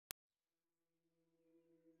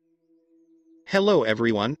Hello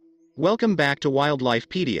everyone. Welcome back to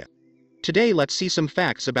Wildlifepedia. Today let's see some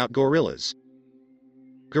facts about gorillas.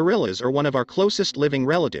 Gorillas are one of our closest living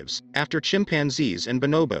relatives, after chimpanzees and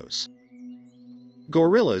bonobos.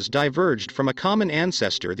 Gorillas diverged from a common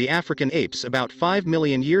ancestor, the African apes, about 5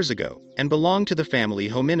 million years ago, and belong to the family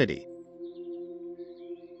Hominidae.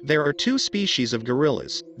 There are two species of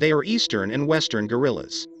gorillas. They are eastern and western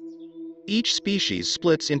gorillas. Each species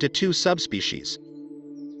splits into two subspecies.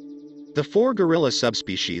 The four gorilla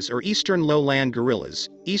subspecies are eastern lowland gorillas,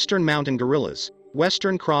 eastern mountain gorillas,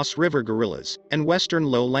 western cross river gorillas, and western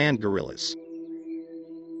lowland gorillas.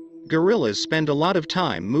 Gorillas spend a lot of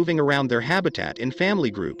time moving around their habitat in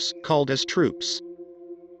family groups, called as troops.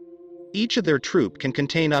 Each of their troop can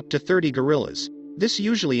contain up to 30 gorillas. This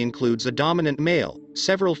usually includes a dominant male,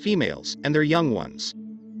 several females, and their young ones.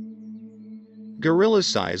 Gorilla's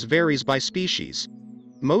size varies by species.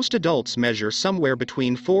 Most adults measure somewhere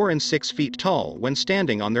between 4 and 6 feet tall when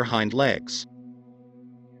standing on their hind legs.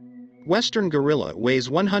 Western gorilla weighs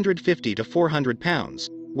 150 to 400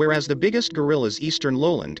 pounds, whereas the biggest gorillas eastern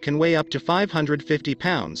lowland can weigh up to 550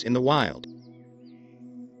 pounds in the wild.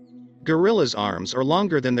 Gorillas' arms are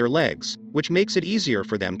longer than their legs, which makes it easier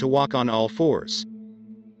for them to walk on all fours.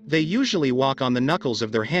 They usually walk on the knuckles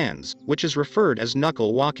of their hands, which is referred as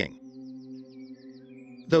knuckle walking.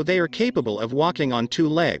 Though they are capable of walking on two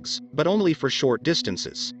legs, but only for short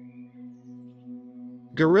distances.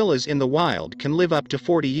 Gorillas in the wild can live up to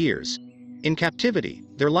 40 years. In captivity,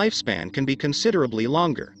 their lifespan can be considerably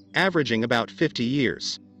longer, averaging about 50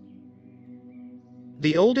 years.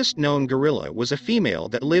 The oldest known gorilla was a female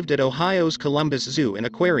that lived at Ohio's Columbus Zoo and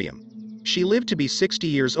Aquarium. She lived to be 60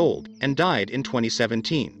 years old, and died in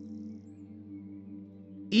 2017.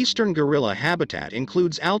 Eastern gorilla habitat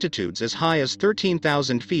includes altitudes as high as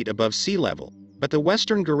 13,000 feet above sea level, but the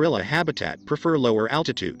western gorilla habitat prefer lower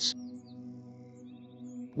altitudes.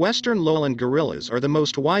 Western lowland gorillas are the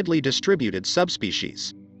most widely distributed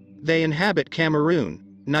subspecies. They inhabit Cameroon,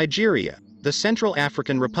 Nigeria, the Central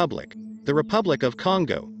African Republic, the Republic of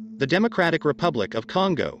Congo, the Democratic Republic of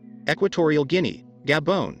Congo, Equatorial Guinea,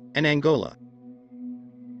 Gabon, and Angola.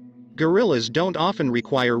 Gorillas don't often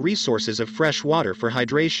require resources of fresh water for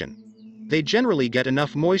hydration. They generally get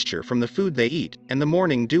enough moisture from the food they eat, and the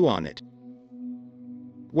morning dew on it.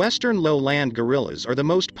 Western lowland gorillas are the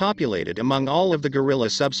most populated among all of the gorilla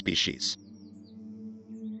subspecies.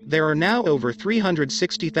 There are now over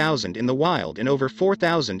 360,000 in the wild and over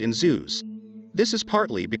 4,000 in zoos. This is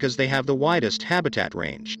partly because they have the widest habitat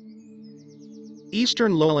range.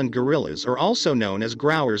 Eastern lowland gorillas are also known as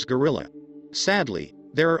Grauer's gorilla. Sadly,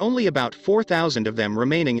 there are only about 4,000 of them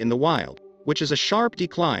remaining in the wild, which is a sharp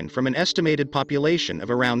decline from an estimated population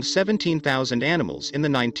of around 17,000 animals in the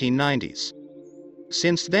 1990s.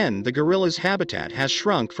 Since then, the gorilla's habitat has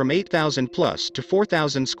shrunk from 8,000 plus to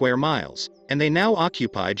 4,000 square miles, and they now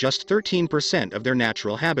occupy just 13% of their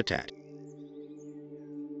natural habitat.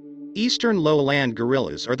 Eastern lowland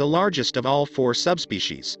gorillas are the largest of all four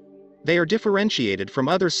subspecies. They are differentiated from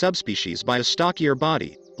other subspecies by a stockier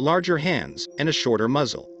body, larger hands, and a shorter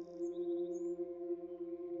muzzle.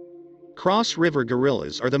 Cross-river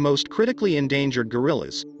gorillas are the most critically endangered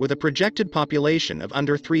gorillas, with a projected population of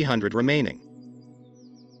under 300 remaining.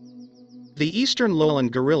 The eastern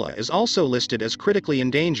lowland gorilla is also listed as critically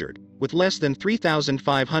endangered, with less than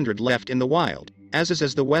 3,500 left in the wild, as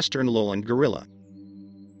is the western lowland gorilla.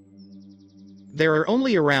 There are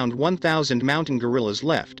only around 1,000 mountain gorillas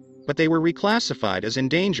left, but they were reclassified as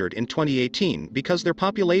endangered in 2018 because their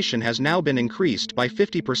population has now been increased by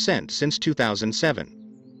 50% since 2007.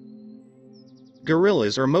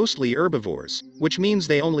 Gorillas are mostly herbivores, which means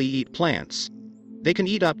they only eat plants. They can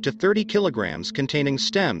eat up to 30 kilograms containing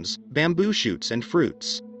stems, bamboo shoots, and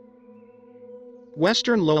fruits.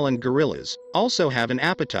 Western lowland gorillas also have an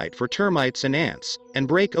appetite for termites and ants, and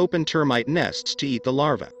break open termite nests to eat the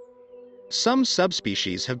larvae. Some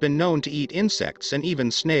subspecies have been known to eat insects and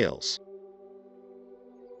even snails.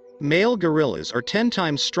 Male gorillas are 10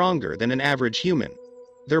 times stronger than an average human.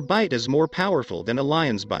 Their bite is more powerful than a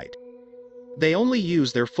lion's bite. They only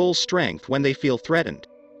use their full strength when they feel threatened.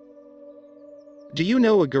 Do you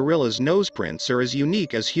know a gorilla's noseprints are as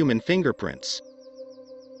unique as human fingerprints?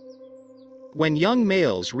 When young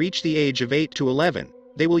males reach the age of 8 to 11,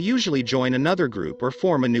 they will usually join another group or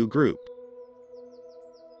form a new group.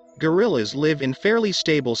 Gorillas live in fairly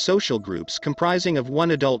stable social groups comprising of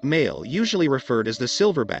one adult male, usually referred as the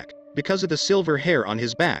silverback, because of the silver hair on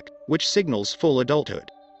his back, which signals full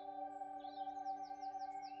adulthood.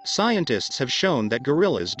 Scientists have shown that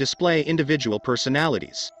gorillas display individual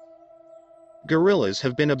personalities. Gorillas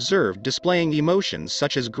have been observed displaying emotions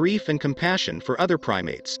such as grief and compassion for other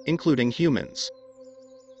primates, including humans.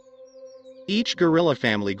 Each gorilla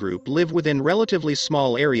family group live within relatively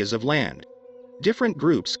small areas of land. Different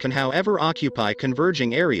groups can however occupy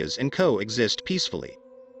converging areas and coexist peacefully.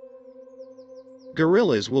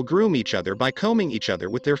 Gorillas will groom each other by combing each other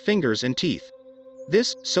with their fingers and teeth.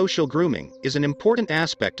 This social grooming is an important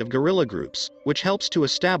aspect of gorilla groups, which helps to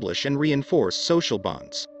establish and reinforce social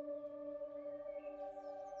bonds.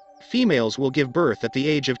 Females will give birth at the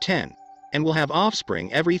age of 10, and will have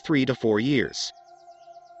offspring every 3 to 4 years.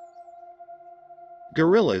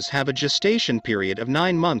 Gorillas have a gestation period of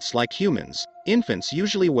 9 months like humans. Infants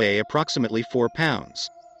usually weigh approximately 4 pounds.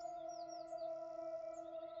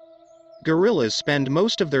 Gorillas spend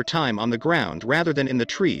most of their time on the ground rather than in the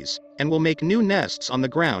trees, and will make new nests on the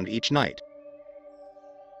ground each night.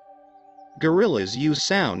 Gorillas use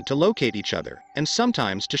sound to locate each other, and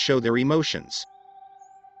sometimes to show their emotions.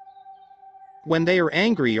 When they are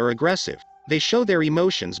angry or aggressive, they show their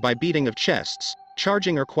emotions by beating of chests.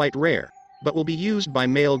 Charging are quite rare, but will be used by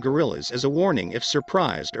male gorillas as a warning if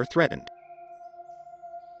surprised or threatened.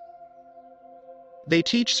 They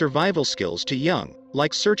teach survival skills to young,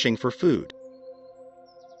 like searching for food.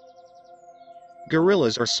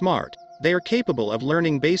 Gorillas are smart. They are capable of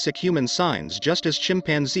learning basic human signs just as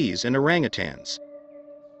chimpanzees and orangutans.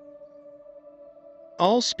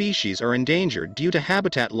 All species are endangered due to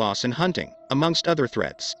habitat loss and hunting, amongst other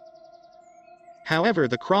threats. However,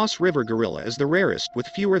 the Cross River gorilla is the rarest, with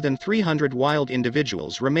fewer than 300 wild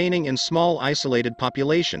individuals remaining in small isolated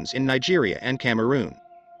populations in Nigeria and Cameroon.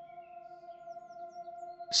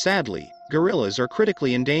 Sadly, gorillas are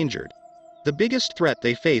critically endangered. The biggest threat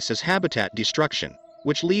they face is habitat destruction,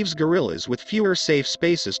 which leaves gorillas with fewer safe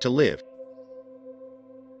spaces to live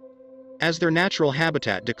as their natural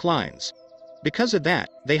habitat declines. Because of that,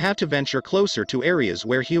 they have to venture closer to areas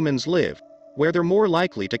where humans live, where they're more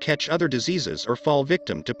likely to catch other diseases or fall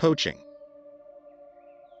victim to poaching.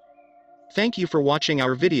 Thank you for watching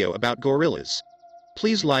our video about gorillas.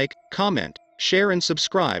 Please like, comment, share and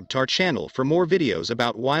subscribe to our channel for more videos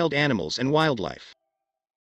about wild animals and wildlife.